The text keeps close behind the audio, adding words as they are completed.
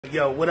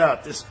Yo, what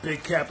up? This is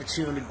Big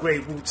Cappuccino and the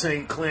Great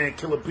Wu-Tang Clan,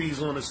 Killer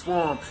Bees on the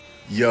Swarm.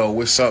 Yo,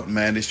 what's up,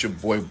 man? It's your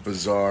boy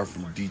Bizarre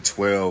from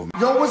D12.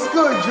 Yo, what's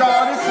good,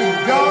 y'all? This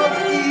is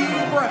Doug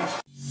E.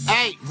 Fresh.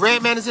 Hey,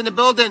 Redman is in the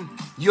building.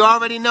 You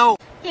already know.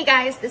 Hey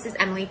guys, this is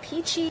Emily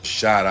Peachey.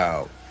 Shout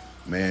out,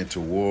 man, to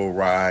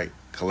Worldwide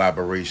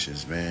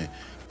Collaborations, man.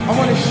 I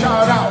want to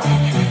shout out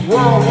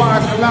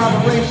Worldwide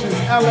Collaborations,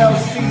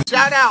 LLC.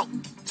 Shout out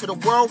to the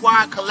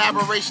Worldwide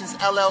Collaborations,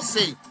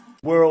 LLC.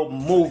 World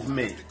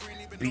movement,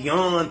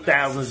 beyond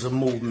thousands of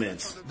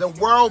movements. The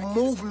world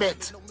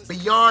movement,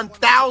 beyond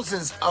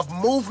thousands of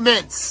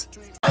movements.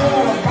 All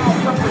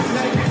about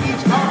representing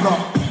each other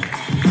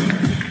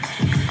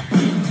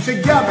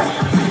together.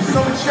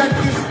 So check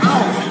this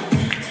out.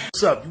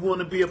 What's up? You want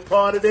to be a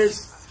part of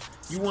this?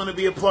 You want to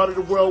be a part of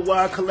the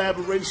Worldwide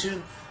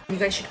Collaboration? You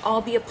guys should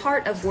all be a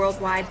part of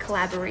Worldwide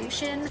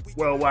Collaboration.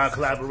 Worldwide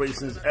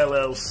Collaborations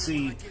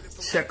LLC.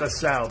 Check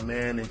us out,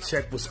 man, and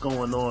check what's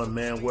going on,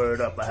 man.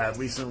 Word up. I have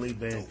recently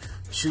been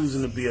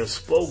choosing to be a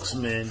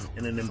spokesman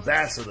and an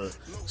ambassador.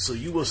 So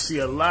you will see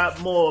a lot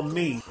more of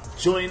me.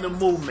 Join the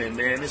movement,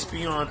 man. It's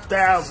beyond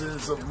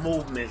thousands of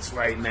movements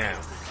right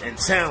now. And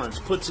talents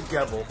put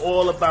together,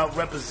 all about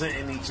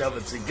representing each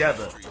other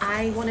together.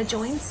 I want to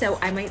join, so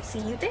I might see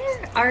you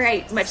there. All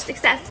right, much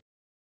success.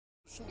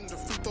 Shooting the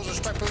free throws and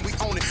striping, we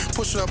own it.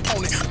 Push the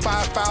opponent.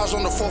 5 fouls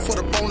on the 4 for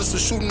the bonus.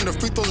 And shooting the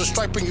free throws and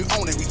striping, you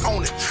own it. We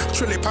own it.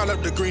 Trilly pile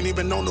up the green,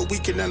 even on the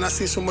weekend. And I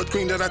see so much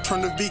green that I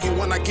turn to vegan.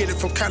 When I get it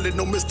from Cali,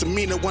 no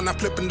misdemeanor. When I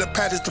flip in the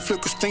patties to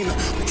flip Christina.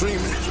 I'm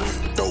dreaming.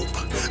 Dope.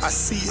 I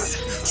see it.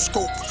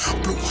 Scope.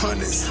 Blue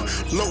hundreds.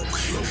 Loke.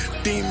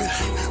 Demon.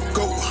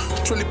 Go.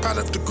 Trilly pile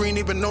up the green,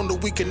 even on the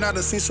weekend. I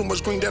done seen so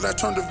much green that I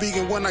turn to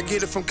vegan. When I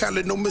get it from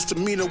Cali, no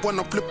misdemeanor. When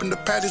I'm flipping the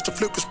patties to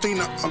flip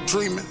Christina. I'm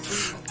dreaming.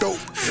 Dope.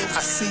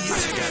 I see it.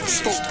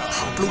 Scope,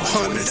 blue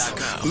hundreds,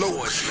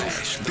 low.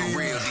 The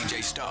real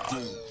DJ Star.